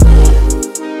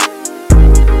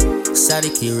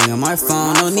shawty keep ringing my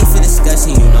phone. No need for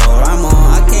discussion, you know what I'm on.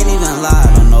 I can't even lie,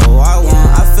 I don't know what I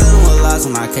want. I feel with lies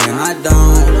when I can, I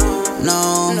don't.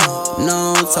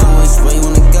 No, tell me which way you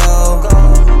wanna go.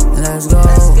 Let's go.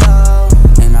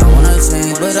 And I wanna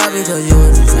change, but all because you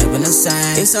and just ain't been the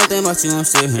same. It's something about you, I'm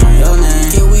still hearing your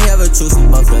name. Can we have a truce, we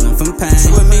both feeling from pain?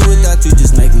 With me, without you,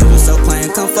 just make living so plain.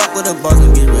 Come fuck with the boss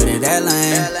and get rid of that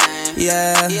lane.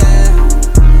 Yeah.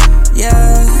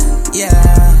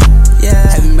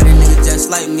 Have you met a nigga just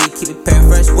like me? Keep a pair of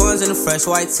fresh ones and a fresh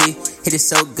white tee. Hit it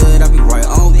so good, I be right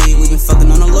on beat. We been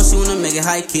fucking on the low, she wanna make it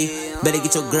high key. Better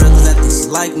get your girl, cause I think she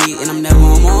like me. And I'm never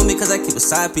on my own because I keep a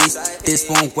side piece. This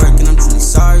won't work and I'm truly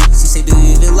sorry. She say, do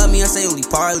you even love me? I say only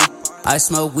partly. I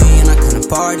smoke weed and I kinda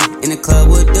party in the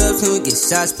club with dubs, can we get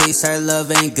shots, please? Her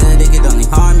love ain't good, it could only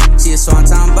harm me. She a swan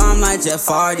time bomb like Jeff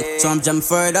Hardy, so I'm jumping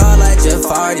for it all like Jeff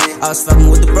Hardy. I was fucking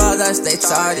with the bras, I stay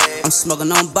tardy. I'm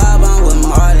smoking on Bob, I'm with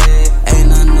Marty.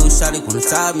 Ain't nothing new, shawty wanna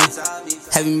top me.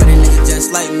 Have you met a nigga just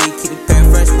like me? Keep a pair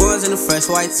of fresh ones and a fresh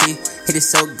white tee. Hit it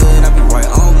so good, I be right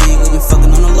on beat. We been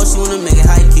fucking on the low, she wanna make it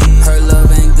high key. Her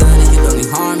love ain't good, it could only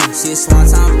harm me. She a swan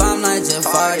time bomb like Jeff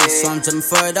Hardy, so I'm jumping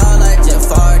for it all like Jeff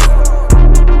Hardy.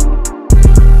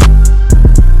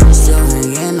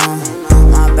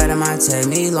 Might take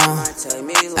me long. I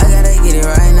gotta get it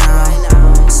right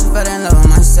now. She fell in love with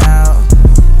my style.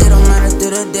 It don't matter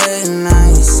through the day and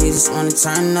night. She just wanna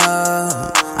turn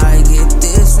up. I get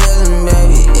this feeling,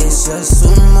 baby, it's just too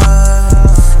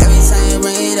much. Every time you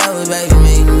bring it up, baby,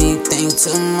 make me think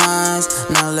too much.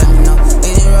 Now let me know,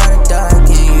 is it right or die?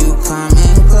 Can you come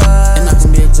in club? And I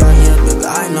can be a drug, yeah, baby,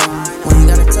 I know. When you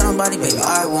gotta tell nobody, baby,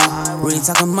 I won't. Really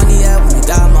talking money, yeah, when you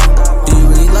got more. Do you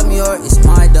really love me or it's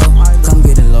my dough? Come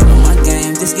get it low on my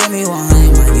game. Just give me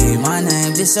 100, might give you my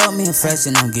name. Just show me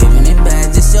affection, I'm giving it back.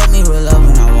 Just show me real love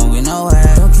and I won't get no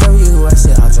hack. Don't care where you at,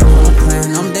 shit, I'll drop on a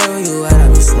plane. I'm there where you at, I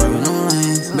be swerving them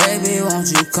lanes. Baby, won't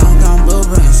you come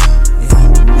blueprints?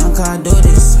 Yeah, young car do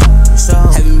this. So,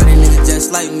 have you met a nigga just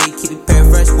like me? Keep a pair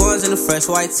of fresh ones and a fresh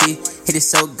white tee. Hit it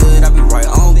so good, I be right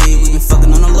on beat. We been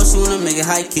fucking on the low, she wanna make it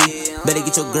high key. Better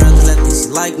get your girl, cause I think she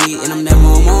like me. And I'm never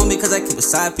on my own because I keep a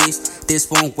side piece. This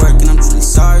won't work and I'm truly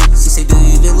sorry. She say, do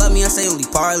you even love me? I say only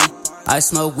partly. I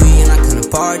smoke weed and I kinda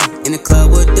party in the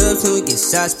club with dubs, can we get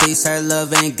shots, please? Her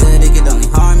love ain't good, it could only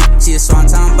harm me. She a swan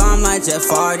time bomb like Jeff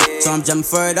Hardy, so I'm jumping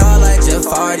for it all like Jeff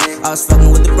Hardy. I was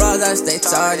fucking with the bras, I stay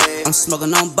tardy. I'm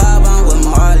smoking on Bob, I'm with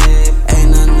Marty.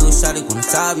 Ain't nothing new, shawty wanna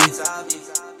top me.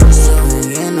 Still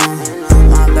hanging on,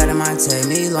 my bad, it might take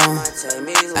me long.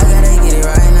 I gotta get it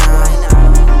right now.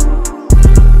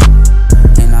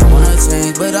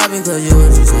 But all because you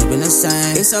and just ain't been the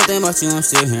same. It's something about you, I'm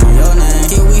still hearing your name.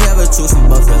 Can we have a truce, we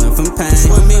both feeling from pain?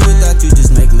 With me, without you,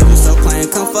 just make living so plain.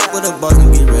 Come fuck with the boss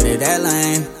and get rid of that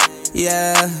lane.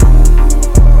 Yeah.